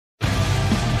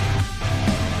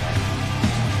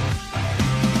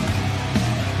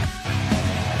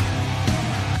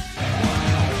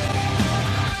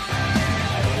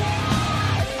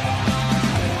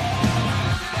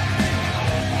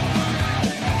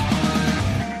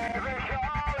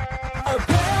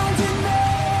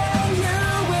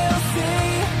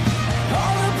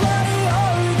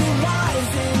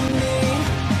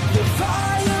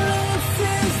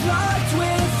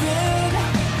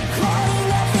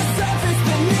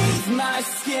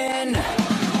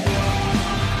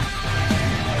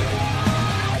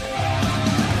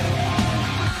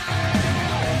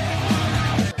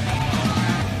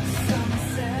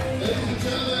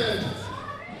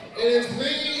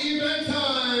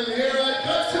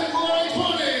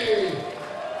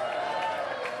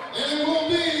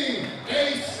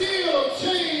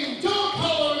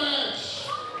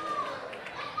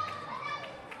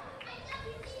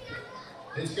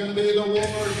going to be the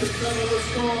war to settle the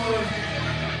score.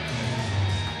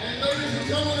 And ladies and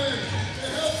gentlemen, to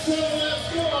help settle that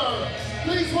score,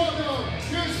 please welcome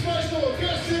your special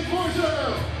guest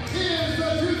enforcer. He is the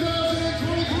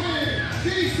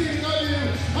 2023 DCW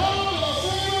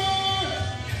OverDrive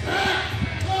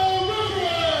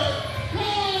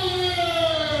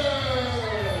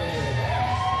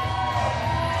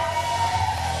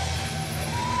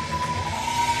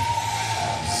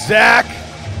Zach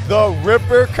the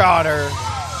Ripper Connor,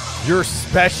 your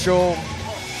special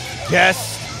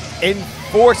guest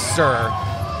enforcer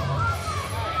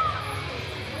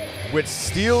with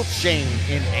steel chain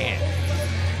in hand.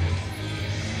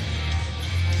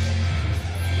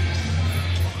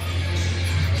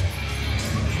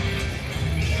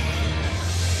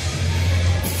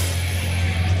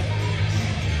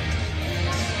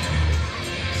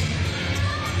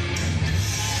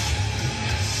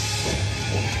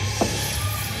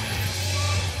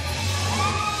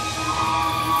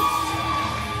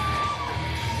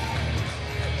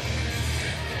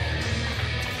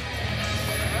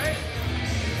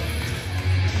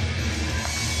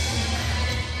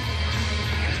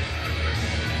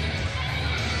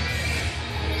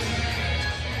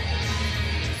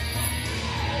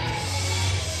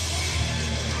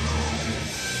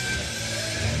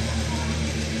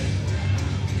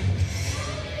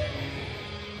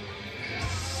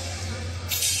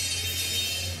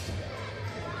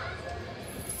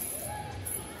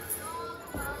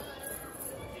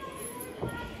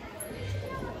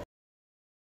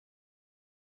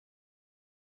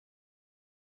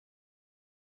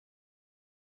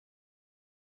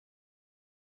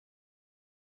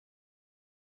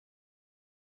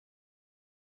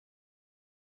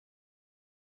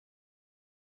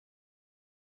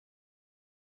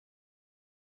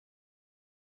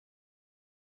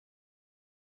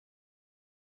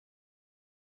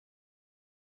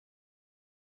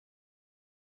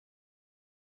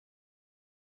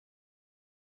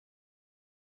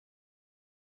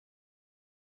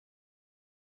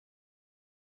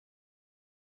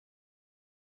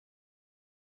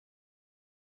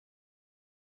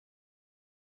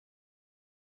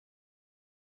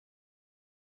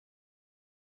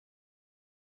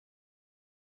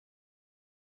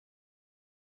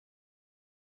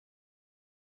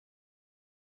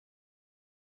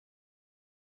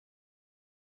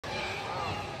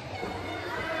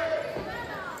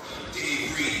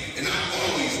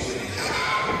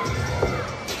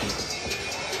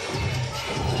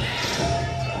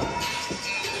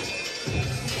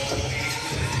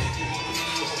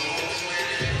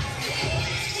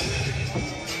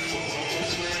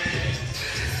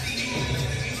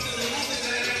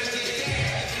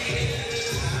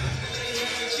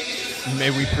 May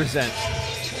we present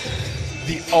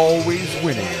the always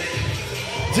winning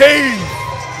Dave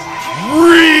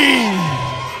Reed.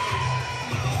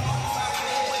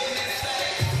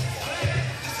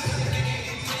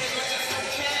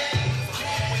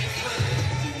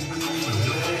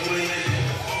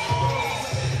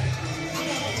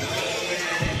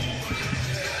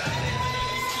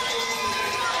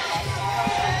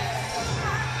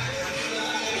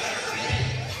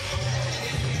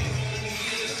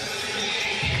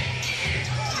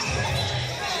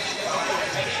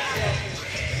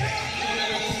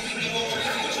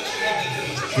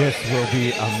 This will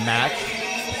be a match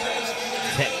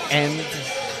to end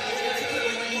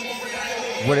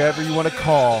whatever you want to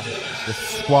call the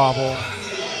squabble,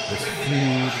 this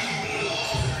feud,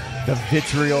 the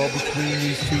vitriol between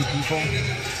these two people.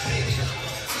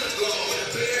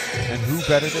 And who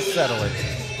better to settle it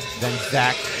than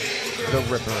Zach the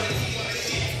Ripper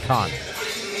Connor.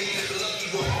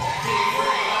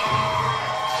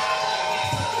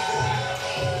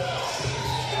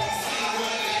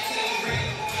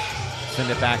 Send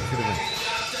it back to the ring.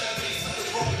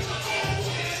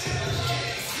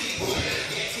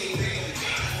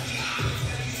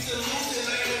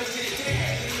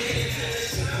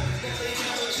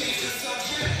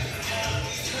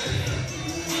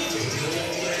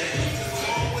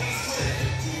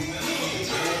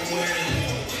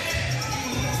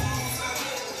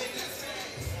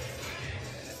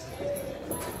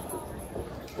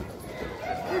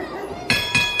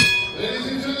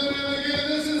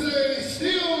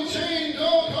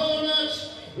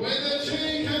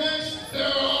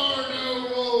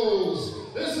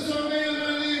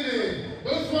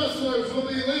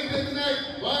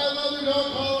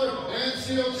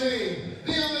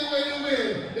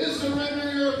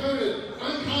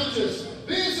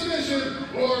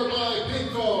 Or by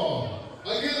pinfall.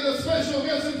 Again, the special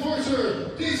guest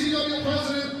enforcer, DCW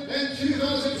President and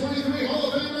 2023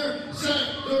 Hall of Famer, Zach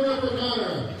the Ripper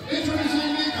Connor.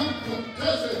 Introducing the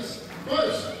contestants.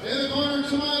 First, in the corner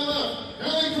to my left,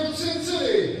 hailing from Sin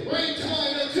City, weighing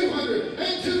tied at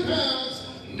 202 pounds,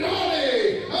 Reed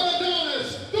and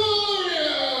Adonis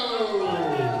Valerio.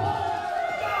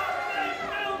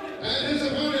 And his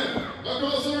opponent,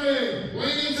 across the ring,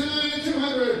 weighing in tonight at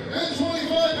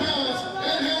 225 pounds,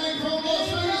 and hailing from Las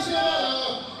Vegas,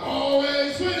 Nevada,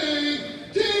 always winning, Reed.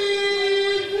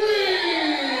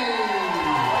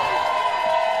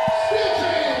 Steel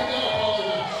chain, no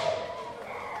apologies.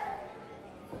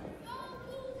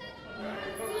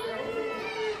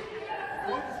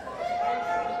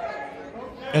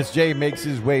 As Jay makes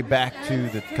his way back to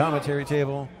the commentary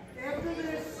table, After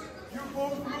this, you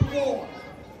both move on.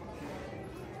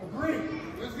 Agree.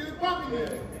 Let's get it bumping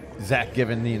there. Zach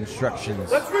giving the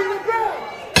instructions Let's ring the bell.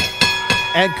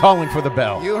 and calling for the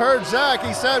bell. You heard Zach.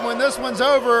 He said when this one's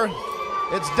over,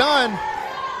 it's done.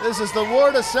 This is the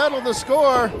war to settle the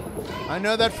score. I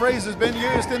know that phrase has been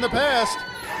used in the past.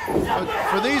 But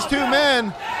for these two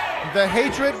men, the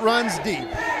hatred runs deep.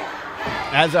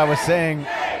 As I was saying,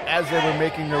 as they were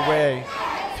making their way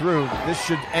through, this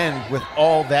should end with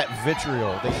all that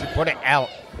vitriol. They should put it out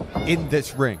in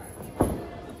this ring.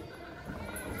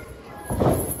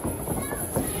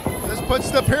 This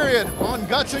puts the period on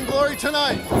Guts and Glory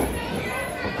tonight.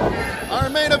 Our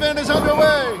main event is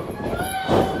underway.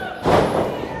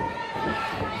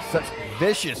 Such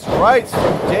vicious rights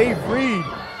from Dave Reed.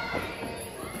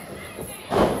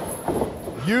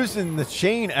 Using the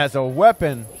chain as a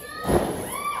weapon.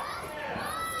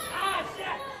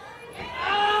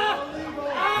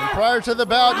 And prior to the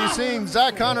bout, you've seen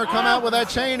Zach Connor come out with that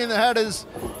chain and it had his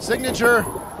signature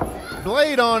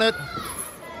blade on it.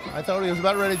 I thought he was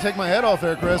about ready to take my head off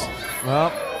there, Chris.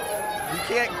 Well, you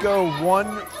can't go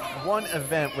one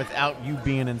event without you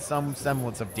being in some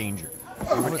semblance of danger.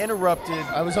 You were interrupted.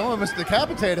 I was almost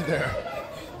decapitated there.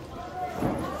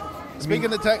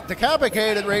 Speaking of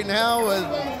decapitated right now,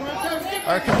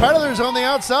 our competitors on the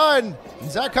outside, and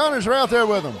Zach Connors are out there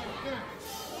with them.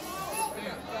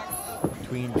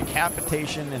 Between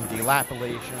decapitation and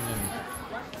dilapidation and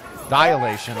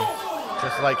dilation,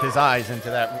 just like his eyes into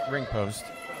that ring post.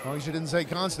 As long as you didn't say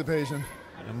constipation.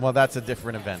 And well, that's a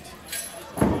different event.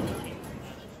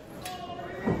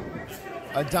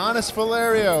 Adonis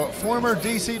Valerio, former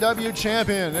DCW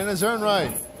champion in his own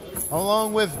right,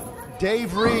 along with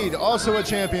Dave Reed, also a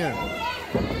champion.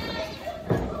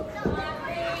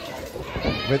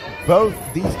 With both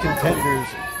these contenders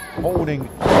holding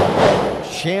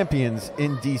champions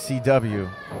in DCW.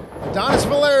 Adonis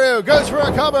Valerio goes for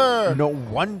a cover. No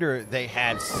wonder they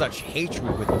had such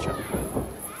hatred with each other,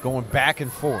 going back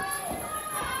and forth.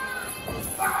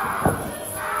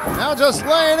 Now just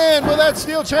laying in with that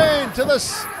steel chain to the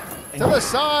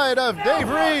side of Dave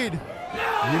Reed.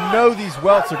 You know these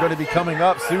welts are going to be coming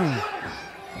up soon.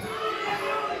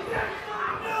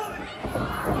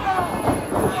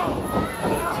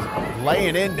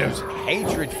 Laying in those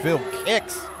hatred-filled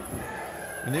kicks.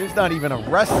 And there's not even a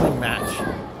wrestling match.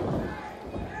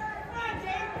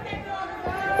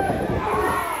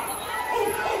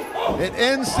 It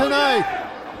ends tonight.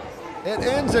 It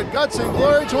ends at Guts and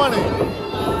Glory 20.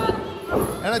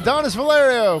 And Adonis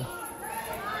Valerio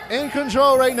in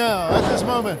control right now at this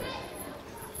moment.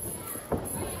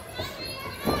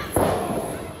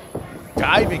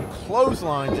 Diving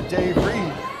clothesline to Dave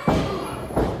Reed.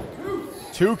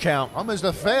 2 count. Almost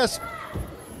a fast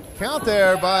count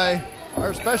there by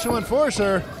our special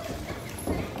enforcer.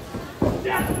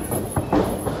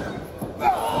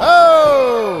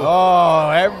 Oh! Oh,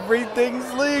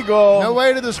 everything's legal. No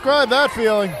way to describe that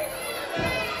feeling.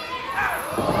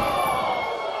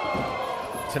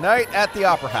 Tonight at the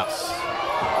Opera House.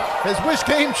 His wish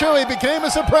came true. He became a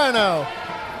soprano.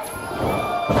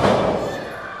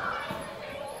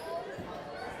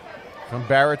 From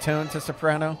baritone to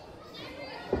soprano.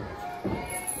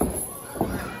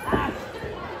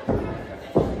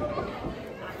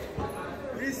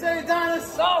 What do you say,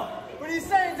 Adonis? What do you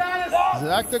say, Adonis?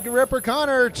 Zach the Ripper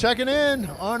Connor checking in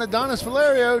on Adonis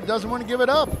Valerio. Doesn't want to give it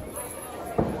up.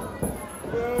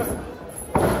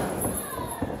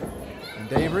 And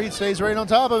Dave Reed stays right on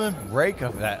top of him. Rake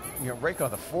of that, rake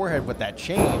of the forehead with that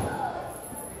chain.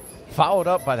 Followed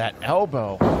up by that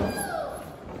elbow.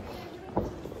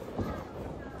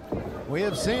 We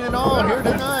have seen it all here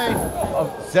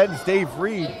tonight. Sends Dave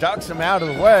Reed, ducks him out of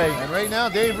the way. And right now,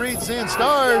 Dave Reed seeing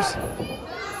stars.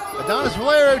 Adonis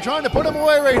Valerio trying to put him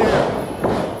away right here.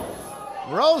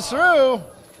 Rolls through. Well,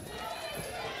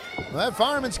 that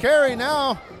fireman's carry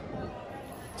now.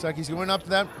 Looks like he's going up to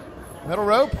that middle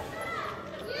rope.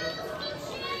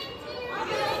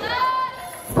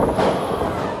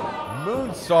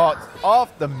 moonsault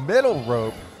off the middle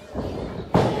rope.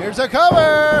 Here's a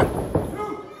cover.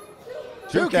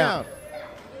 Two count.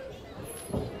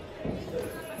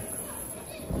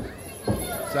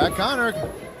 Zach Connor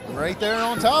right there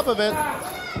on top of it.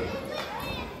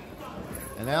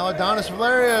 And now Adonis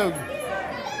Valerio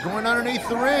going underneath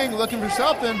the ring looking for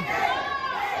something.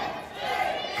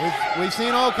 We've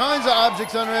seen all kinds of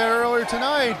objects under there earlier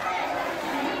tonight.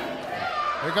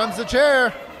 Here comes the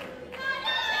chair.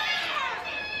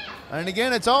 And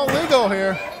again, it's all legal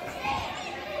here.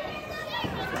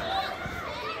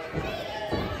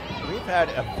 We've had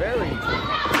a very...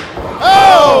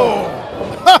 Oh!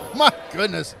 My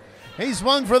goodness. He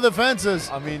swung for the fences.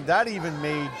 I mean, that even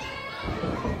made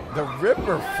the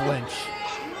Ripper flinch.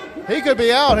 He could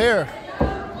be out here.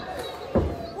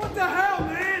 What the hell,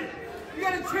 man? You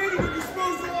got a training with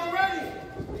disposal already.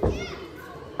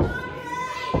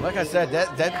 Like I said,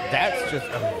 that's just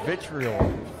a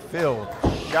vitriol-filled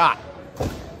shot.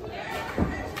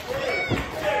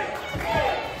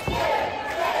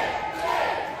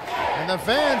 And the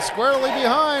fans squarely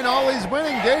behind all he's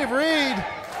winning, Dave Reed.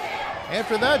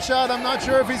 After that shot, I'm not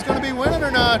sure if he's going to be winning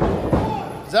or not.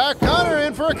 Zach Connor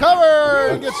in for a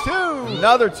cover. He gets two.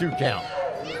 Another 2 count.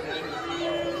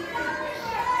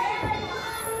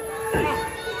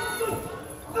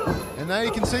 And now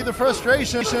you can see the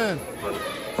frustration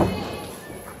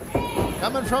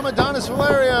coming from Adonis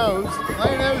Valerio, who's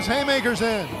laying those haymakers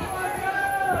in.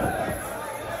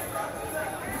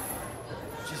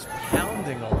 Just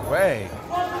pounding away,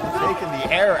 taking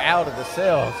the air out of the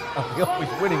sails of the always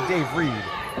winning Dave Reed.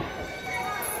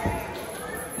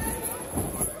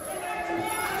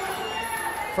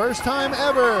 First time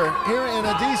ever here in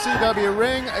a DCW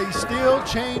ring, a steel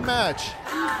chain match.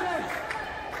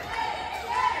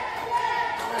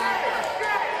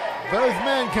 Both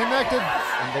men connected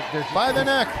by the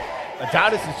neck.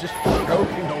 Adonis is just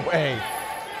choking away,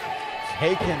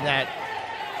 taking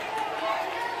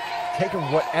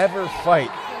whatever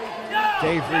fight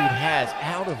Dave Reed has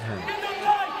out of him.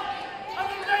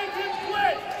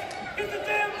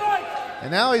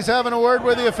 And now he's having a word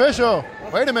with the official.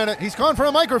 Wait a minute, he's calling for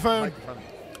a microphone.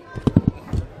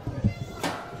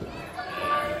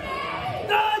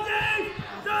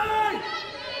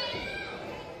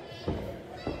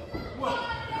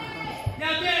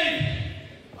 Now, Dave,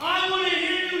 I want to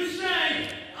hear you say,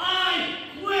 I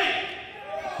quit.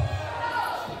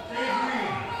 Dave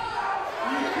Reed,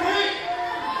 you quit?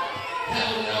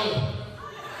 Hell no.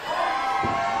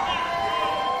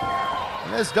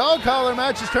 And this dog collar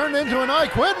match has turned into an I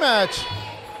quit match.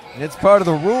 It's part of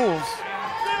the rules.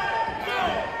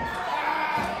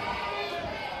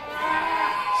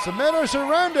 Submit or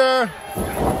surrender.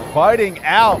 Fighting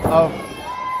out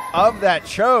of that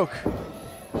choke.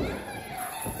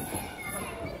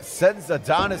 Sends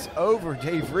Adonis over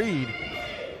Dave Reed.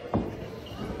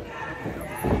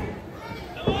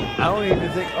 I don't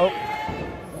even think,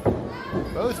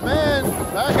 Both men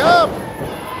back up.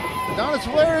 Adonis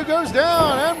Valerio goes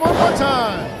down, and one more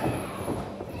time.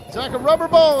 It's like a rubber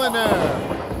ball in there.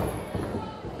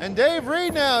 And Dave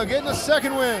Reed now getting a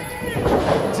second win.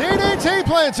 DDT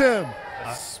plants him.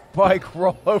 spike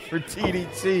roll over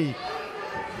DDT.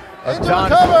 Into the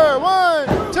cover.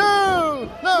 1, 2,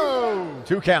 no.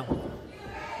 2 count.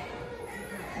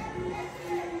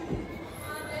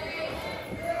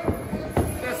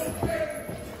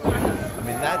 I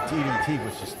mean, that DDT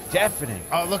was just deafening.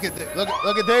 Oh, look at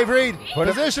Dave Reed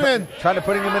positioning. Trying to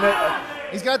put him in a...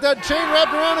 He's got that chain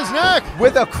wrapped around his neck.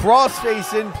 With a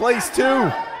crossface in place,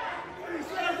 too.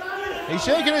 He's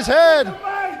shaking his head.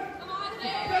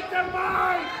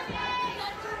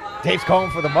 Dave's calling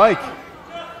for the mic.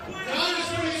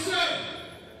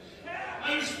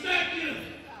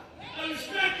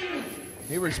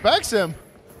 He respects him.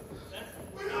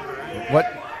 What?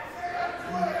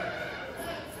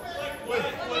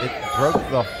 It broke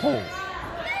the hold.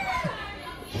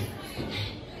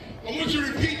 I want you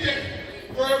to repeat that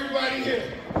for everybody here.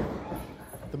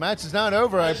 The match is not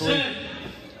over, I believe.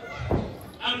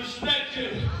 I respect you,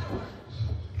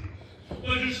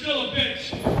 but you're still a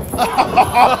bitch.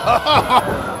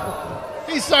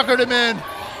 He suckered him in.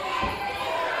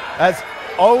 As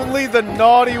only the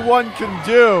naughty one can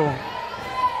do.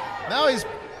 Now he's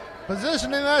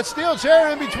positioning that steel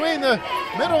chair in between the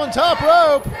middle and top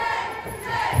rope.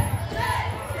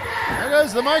 There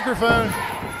goes the microphone.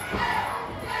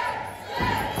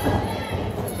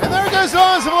 And there goes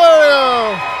Adonis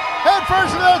Valerio. Head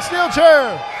first into that steel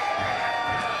chair.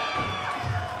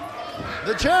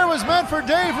 The chair was meant for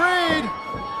Dave Reed.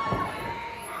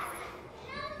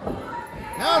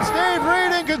 Now it's Dave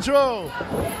Reed in control.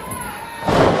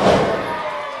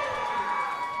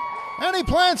 And he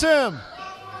plants him.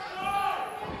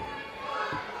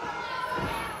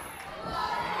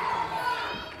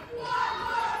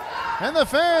 And the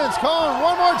fans calling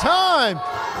one more time.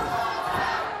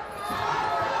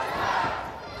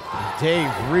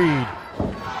 Dave Reed.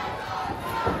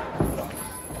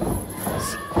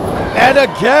 And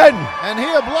again. And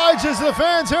he obliges the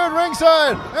fans here at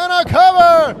ringside. And a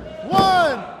cover.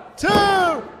 1, 2,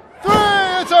 3.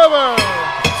 It's over.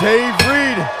 Dave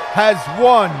Reed has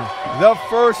won the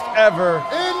first ever.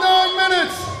 In 9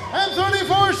 minutes and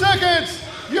 34 seconds,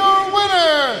 your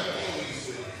winner,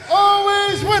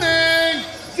 always winning,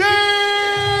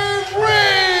 Dave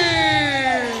Reed.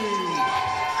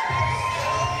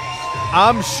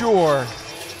 I'm sure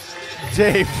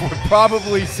Dave would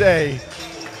probably say,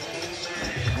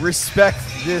 respect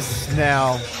this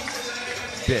now,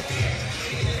 bitch.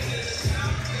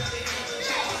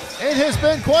 It has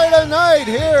been quite a night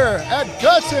here at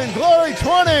Guts and Glory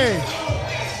 20.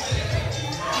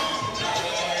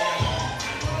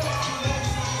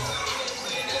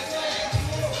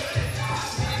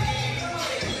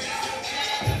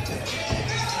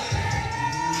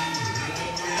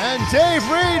 And Dave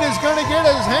Reed is going to get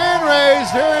his hand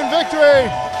raised here in victory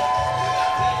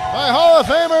by Hall of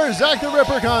Famer Zach the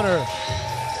Ripper Connor.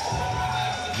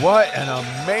 What an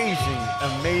amazing,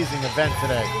 amazing event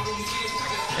today.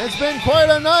 It's been quite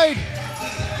a night.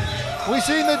 We've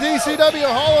seen the DCW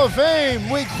Hall of Fame.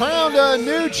 We crowned a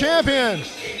new champion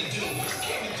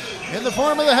in the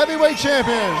form of the heavyweight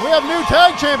champion. We have new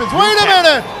tag champions. Wait a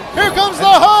minute! Here comes the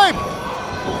hype!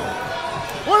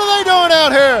 What are they doing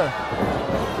out here?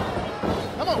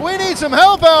 Come on, we need some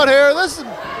help out here. This has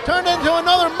turned into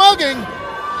another mugging.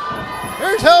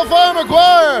 Here's Hellfire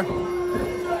McGuire.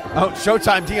 Oh,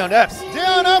 Showtime Dion Epps.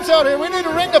 Dion Epps out here. We need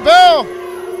to ring the bell.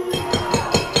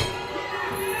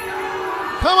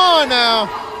 Come on now.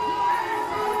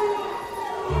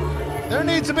 There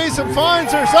needs to be some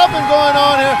fines or something going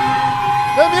on here.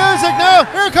 The music now.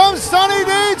 Here comes Sonny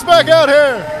Deeds back out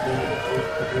here.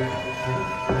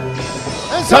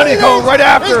 And Sonny going right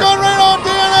after. He's going right on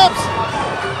Dion Epps.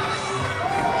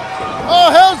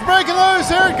 Oh, hell's breaking loose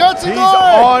here at Guts and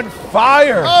Glory. He's on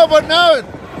fire. Oh, but now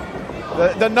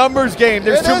the numbers game.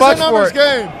 There's too much for it.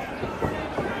 Game.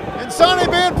 And Sonny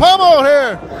being pummeled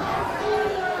here.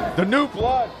 The new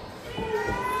blood.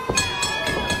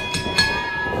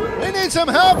 We need some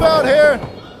help out here.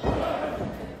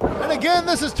 And again,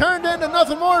 this has turned into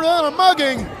nothing more than a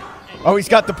mugging. Oh, he's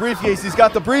got the briefcase. He's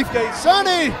got the briefcase.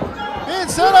 Sonny being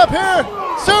set up here.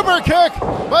 Super kick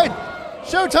by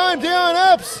Showtime Dion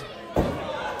Epps.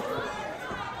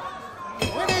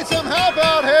 We need some help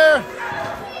out here.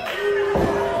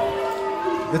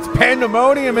 It's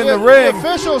pandemonium in the ring. The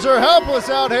officials are helpless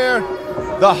out here.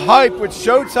 The hype with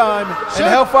Showtime and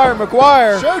Hellfire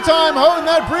McGuire. Showtime holding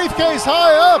that briefcase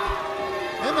high up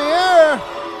in the air.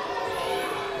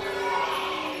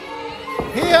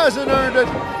 He hasn't earned it.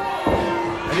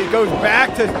 And he goes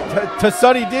back to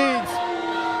Sonny Deeds.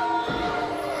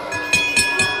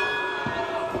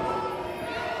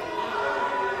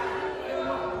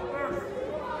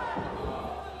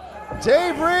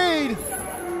 Dave Reed.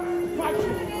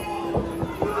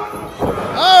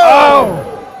 Oh!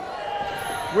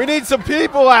 We need some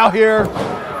people out here.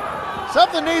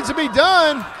 Something needs to be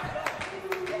done.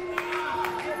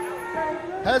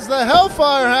 As the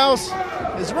Hellfire House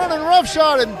is running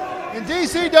roughshod in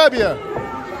DCW.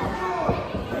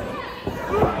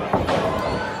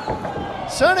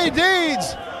 Sonny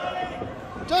Deeds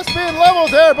just being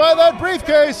leveled there by that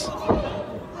briefcase.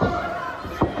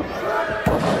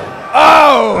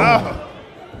 Oh!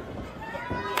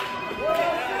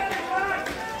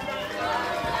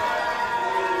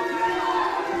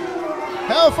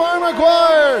 Hellfire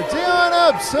McGuire, Dion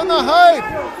Epps, and the hype.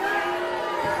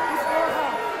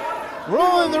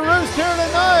 Ruling the roost here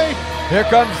tonight. Here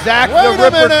comes Zach Wait the a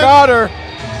Ripper minute. Cotter.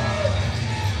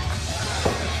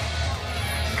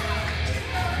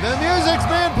 The music's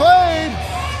being played.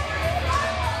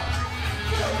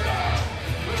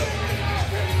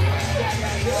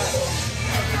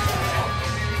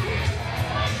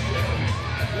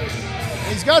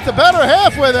 He's got the better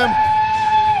half with him.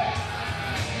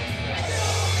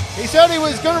 He said he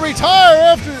was going to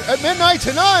retire at midnight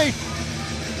tonight.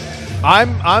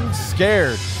 I'm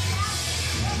scared.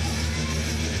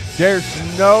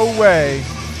 There's no way.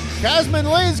 Casman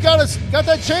Lee's got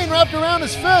that chain wrapped around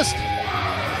his fist.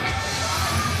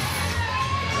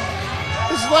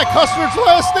 This is like Custer's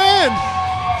last stand.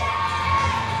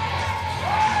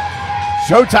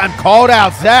 Showtime called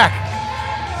out Zach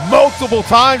multiple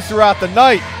times throughout the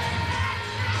night.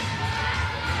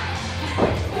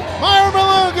 Meyer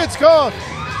Malone gets called.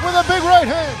 with a big right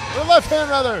hand, or left hand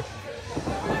rather.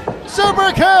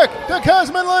 Super kick to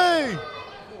Casman Lee.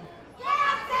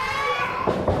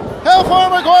 Hellfire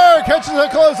McGuire catches a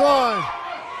clothesline.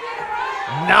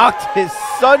 Knocked his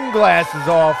sunglasses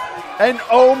off and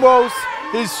almost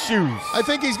his shoes. I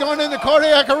think he's going into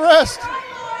cardiac arrest.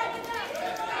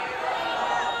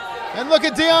 And look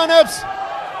at Dion Epps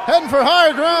heading for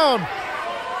higher ground.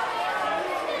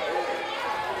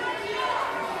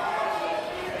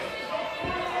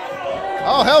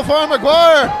 Oh, Hellfire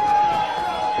McGuire.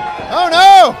 Oh,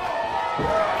 no.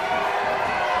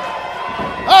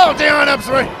 Oh, Dion Epps,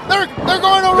 right. They're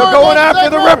going over. They're going after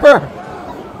the Ripper.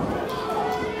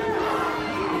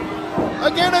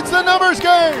 Again, it's the numbers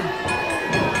game.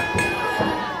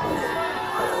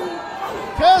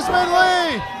 Casman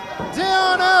Lee,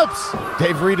 Dion Epps.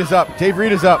 Dave Reed is up. Dave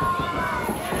Reed is up.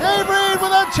 Dave Reed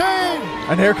with that chain.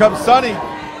 And here comes Sonny.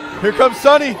 Here comes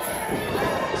Sonny.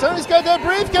 Sonny's got that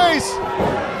briefcase.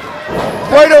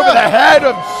 Right over the head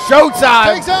of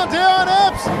Showtime. Takes out Dion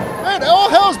Epps. Man, all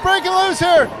hell's breaking loose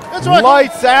here. It's right.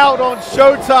 Lights out on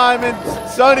Showtime, and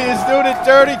Sonny is doing it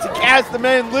dirty to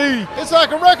Casman Lee. It's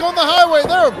like a wreck on the highway.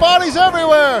 There are bodies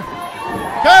everywhere.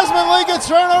 Casman Lee gets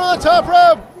thrown over the top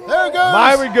rope. There it goes.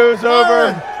 Myron goes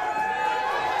over.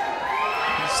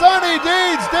 Sonny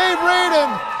Deeds, Dave Reed,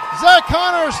 and Zach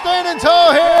Connor are standing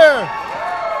tall here.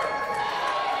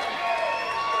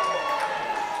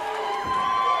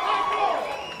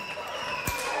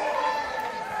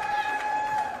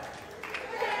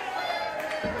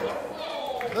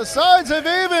 The sides have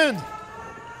evened.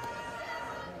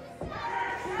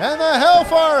 And the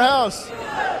Hellfire House.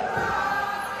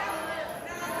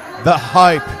 The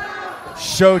Hype,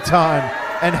 Showtime,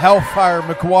 and Hellfire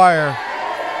McGuire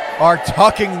are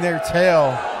tucking their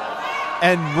tail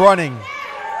and running.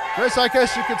 Chris, I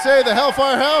guess you could say the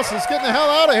Hellfire House is getting the hell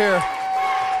out of here.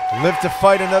 Live to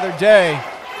fight another day.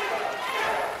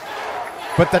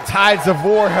 But the tides of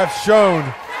war have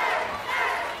shown.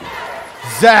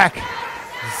 Zach.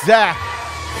 Zach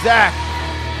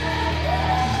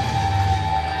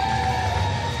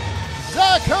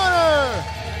Connor,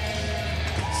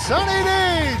 Sonny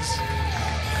Deeds,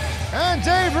 and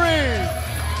Dave Reed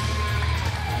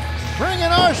bringing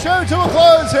our show to a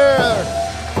close here.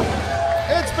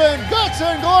 It's been guts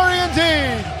and glory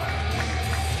indeed.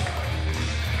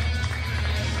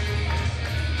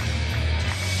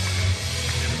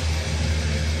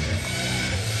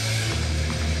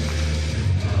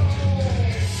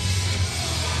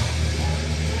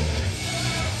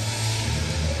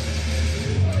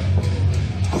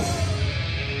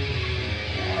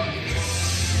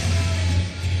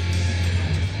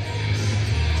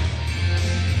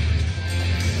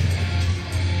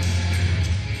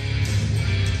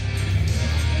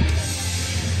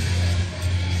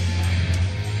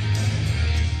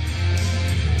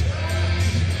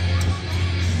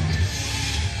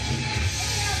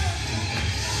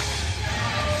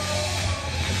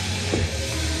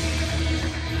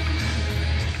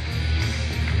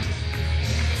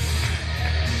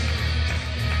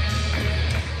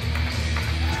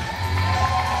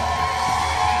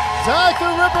 Zach the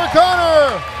Ripper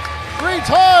Connor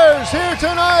retires here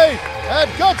tonight at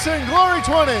Guts and Glory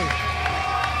 20.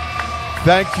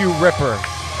 Thank you, Ripper.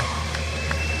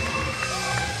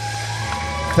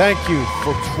 Thank you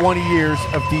for 20 years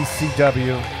of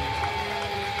DCW.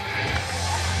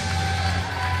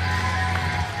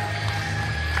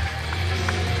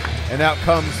 And out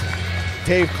comes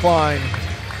Dave Klein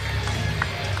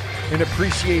in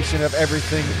appreciation of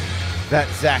everything that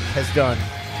Zach has done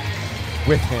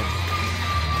with him.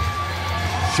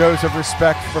 Shows of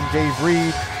respect from Dave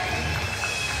Reed,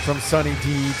 from Sonny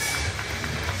Deeds.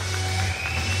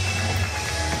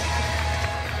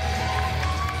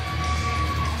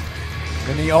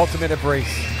 And the ultimate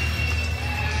embrace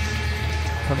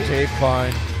from Dave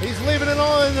Klein. He's leaving it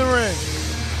all in the ring.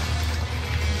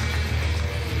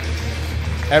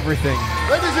 Everything.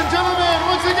 Ladies and gentlemen,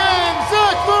 once again,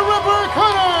 Zach the Ripper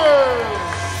Connor.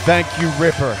 Thank you,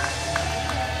 Ripper.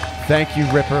 Thank you,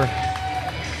 Ripper.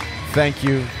 Thank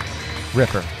you,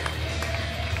 Ripper.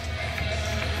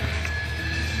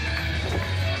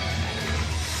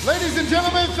 Ladies and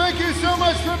gentlemen, thank you so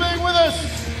much for being with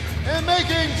us and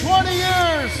making 20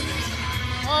 years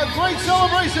a great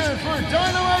celebration for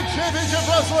Dynamite Championship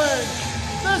Wrestling.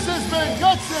 This has been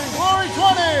Guts and Glory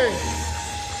 20.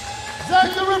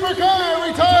 Zach the Ripper Connor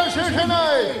retires here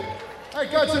tonight at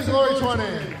Guts and Glory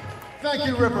 20. Thank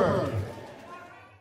you, Ripper.